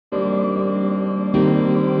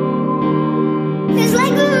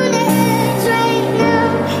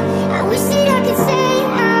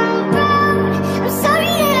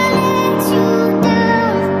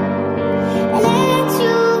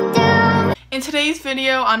In today's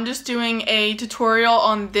video, I'm just doing a tutorial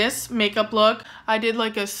on this makeup look. I did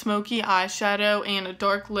like a smoky eyeshadow and a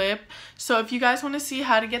dark lip. So if you guys want to see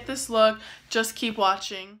how to get this look, just keep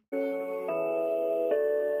watching.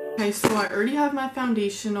 Okay, so I already have my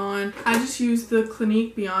foundation on. I just used the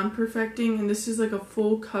Clinique Beyond Perfecting, and this is like a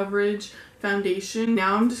full coverage foundation.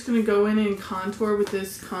 Now I'm just going to go in and contour with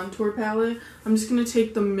this contour palette. I'm just going to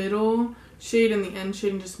take the middle shade and the end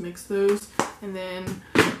shade and just mix those, and then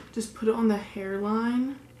just put it on the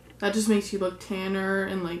hairline. That just makes you look tanner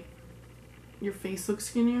and like your face looks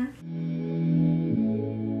skinnier.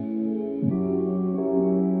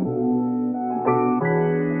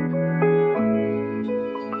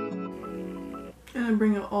 And I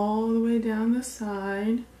bring it all the way down the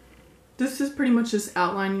side. This is pretty much just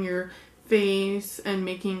outlining your face and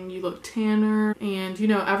making you look tanner. And you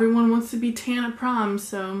know, everyone wants to be tan at prom,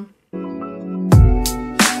 so.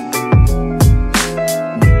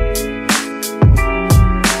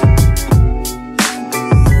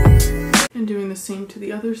 And doing the same to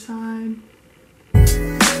the other side.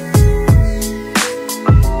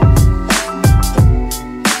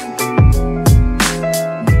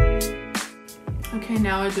 Okay,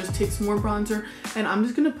 now I just take some more bronzer, and I'm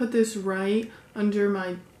just gonna put this right under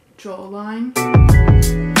my jawline.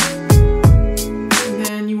 And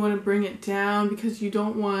then you want to bring it down because you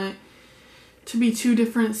don't want to be two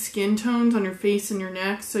different skin tones on your face and your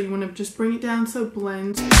neck, so you want to just bring it down so it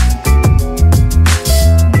blends.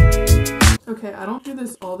 Okay, I don't do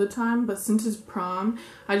this all the time, but since it's prom,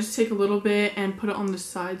 I just take a little bit and put it on the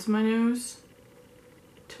sides of my nose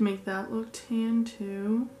to make that look tan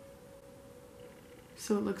too.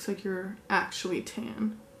 So it looks like you're actually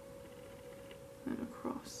tan. And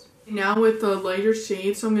across. Now with the lighter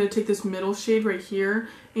shade, so I'm going to take this middle shade right here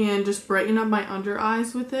and just brighten up my under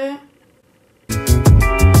eyes with it.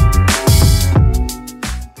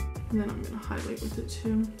 And then I'm going to highlight with it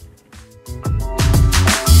too.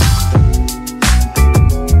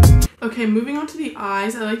 Okay, moving on to the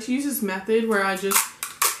eyes, I like to use this method where I just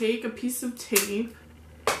take a piece of tape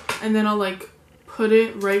and then I'll like put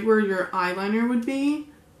it right where your eyeliner would be,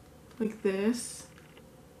 like this,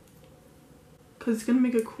 because it's going to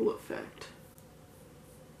make a cool effect.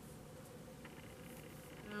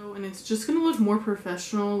 And it's just going to look more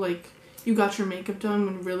professional, like you got your makeup done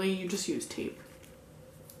when really you just use tape.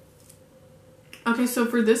 Okay, so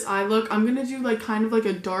for this eye look, I'm going to do like kind of like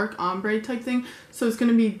a dark ombre type thing. So it's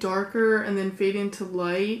going to be darker and then fade into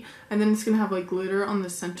light. And then it's going to have like glitter on the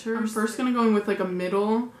center. I'm first going to go in with like a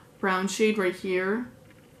middle brown shade right here.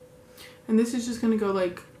 And this is just going to go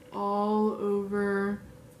like all over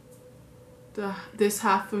this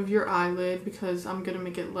half of your eyelid because I'm going to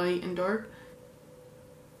make it light and dark.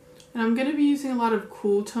 And I'm going to be using a lot of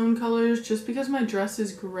cool tone colors just because my dress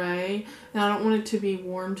is gray and I don't want it to be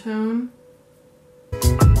warm tone.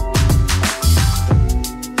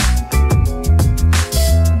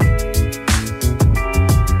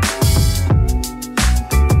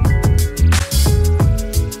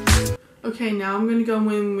 Okay, now I'm going to go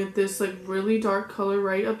in with this like really dark color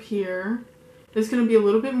right up here. It's going to be a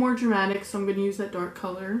little bit more dramatic, so I'm going to use that dark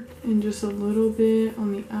color. And just a little bit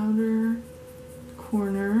on the outer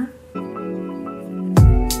corner.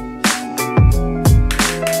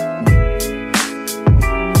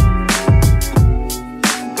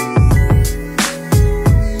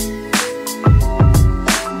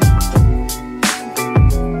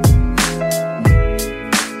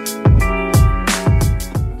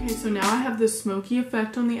 This smoky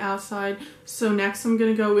effect on the outside. So next I'm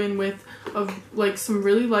gonna go in with like some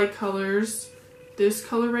really light colors. This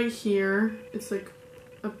color right here, it's like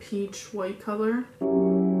a peach white color.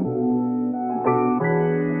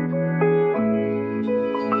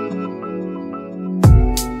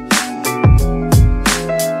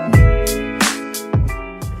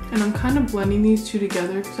 And I'm kind of blending these two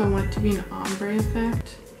together because I want it to be an ombre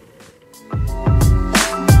effect.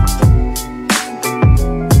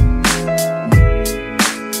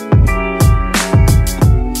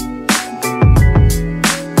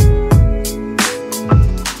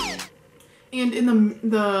 And in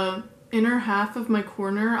the inner half of my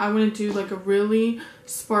corner, I want to do like a really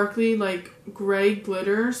sparkly like gray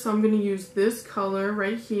glitter. So I'm going to use this color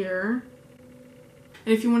right here.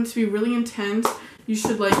 And if you want it to be really intense, you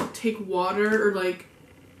should like take water or like,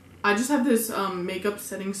 I just have this makeup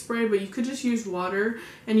setting spray, but you could just use water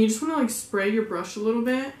and you just want to like spray your brush a little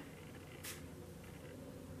bit.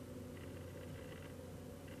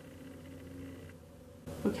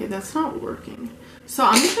 Okay, that's not working. So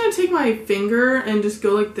I'm just gonna take my finger and just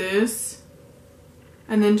go like this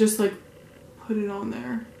and then just like put it on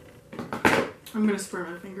there. I'm gonna spray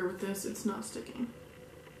my finger with this, it's not sticking.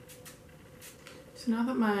 So now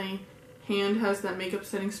that my hand has that makeup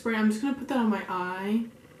setting spray, I'm just going to put that on my eye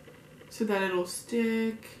so that it'll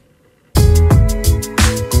stick.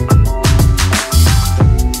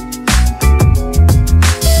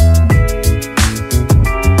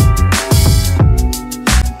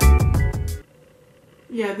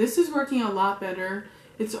 Yeah, this is working a lot better.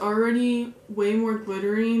 It's already way more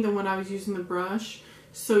glittery than when I was using the brush.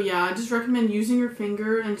 So yeah, I just recommend using your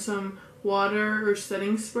finger and some water or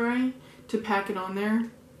setting spray to pack it on there.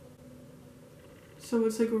 So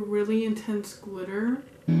it's like a really intense glitter.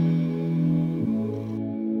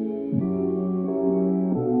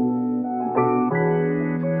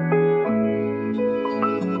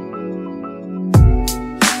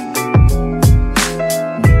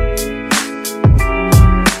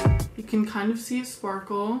 You can kind of see it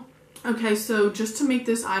sparkle. Okay, so just to make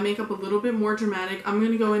this eye makeup a little bit more dramatic, I'm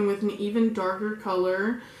going to go in with an even darker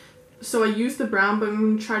color. So I used the brown, but I'm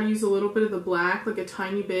going to try to use a little bit of the black, like a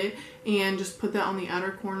tiny bit, and just put that on the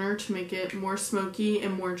outer corner to make it more smoky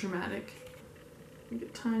and more dramatic. Like a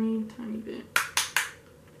tiny, tiny bit.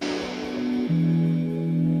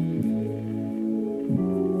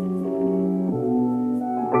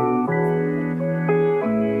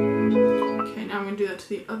 Okay, now I'm going to do that to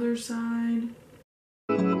the other side.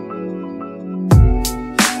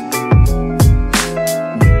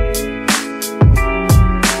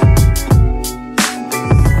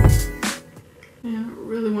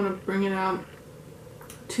 Bring it out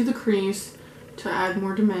to the crease to add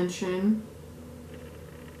more dimension,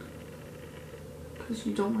 because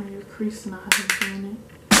you don't want your crease to not have anything in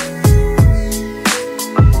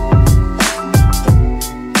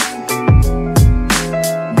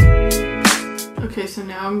it. Okay, so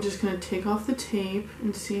now I'm just going to take off the tape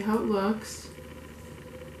and see how it looks.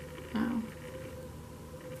 Now,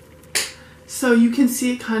 so you can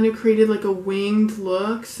see it kind of created like a winged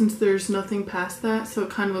look since there's nothing past that. So it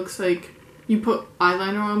kind of looks like you put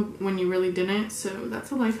eyeliner on when you really didn't. So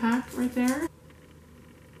that's a life hack right there.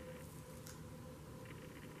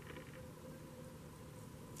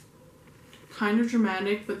 Kind of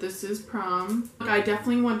dramatic, but this is prom. I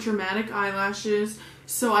definitely want dramatic eyelashes.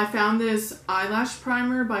 So I found this eyelash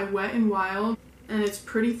primer by Wet n Wild. And it's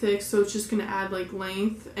pretty thick, so it's just going to add like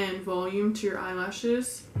length and volume to your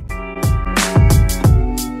eyelashes.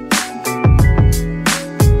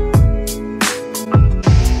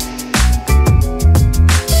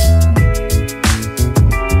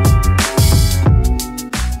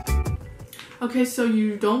 Okay, so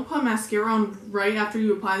you don't put mascara on right after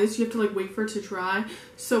you apply this. You have to like wait for it to dry.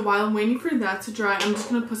 So while I'm waiting for that to dry, I'm just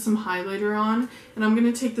going to put some highlighter on. And I'm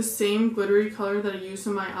going to take the same glittery color that I used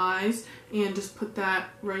on my eyes and just put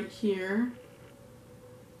that right here.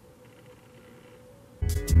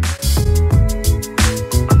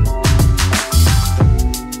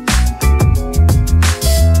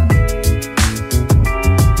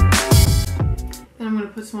 Then I'm going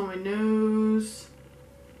to put some on my nose.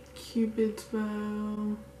 Cupid's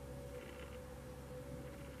bow.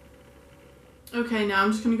 Okay, now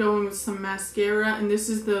I'm just going to go in with some mascara, and this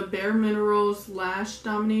is the Bare Minerals Lash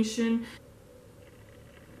Domination.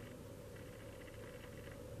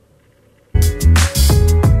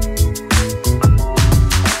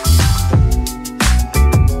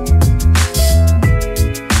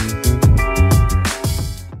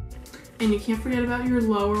 And you can't forget about your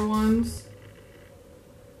lower ones.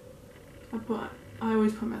 I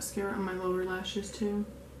always put mascara on my lower lashes too.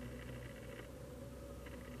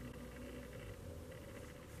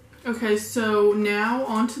 Okay, so now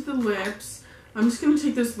onto the lips. I'm just going to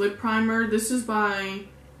take this lip primer. This is by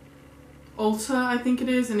Ulta, I think it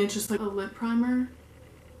is, and it's just like a lip primer.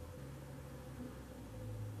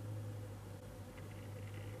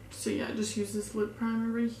 So yeah, I just use this lip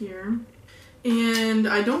primer right here. And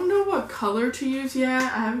I don't know what color to use yet.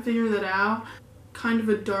 I haven't figured that out. Kind of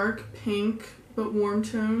a dark pink, but warm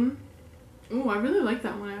tone. Oh, I really like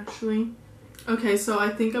that one actually. Okay, so I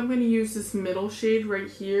think I'm going to use this middle shade right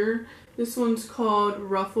here. This one's called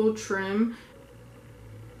Ruffled Trim.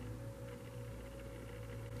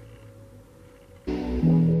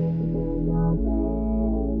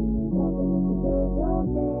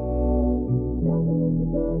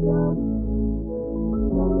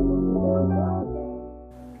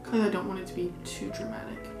 Because I don't want it to be too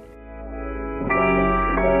dramatic.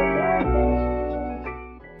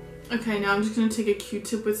 Okay, now I'm just going to take a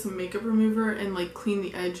Q-tip with some makeup remover and like clean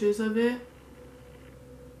the edges of it.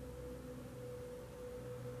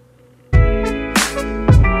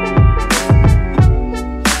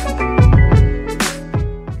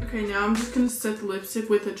 Okay, now I'm just going to set the lipstick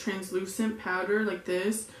with a translucent powder like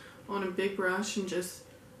this on a big brush and just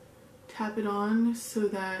tap it on so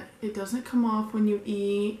that it doesn't come off when you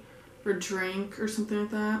eat or drink or something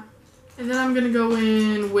like that. And then I'm going to go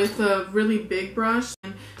in with a really big brush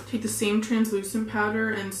and take the same translucent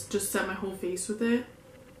powder and just set my whole face with it.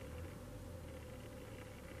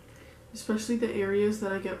 Especially the areas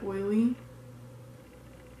that I get oily.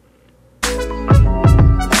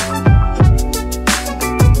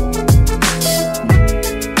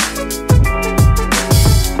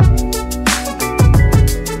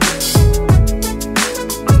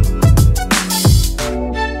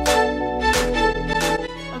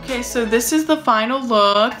 So this is the final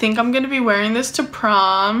look. I think I'm going to be wearing this to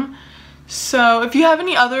prom. So if you have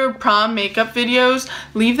any other prom makeup videos,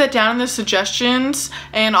 leave that down in the suggestions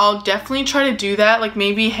and I'll definitely try to do that, like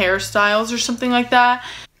maybe hairstyles or something like that.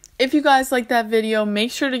 If you guys like that video, make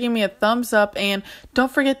sure to give me a thumbs up and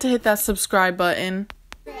don't forget to hit that subscribe button.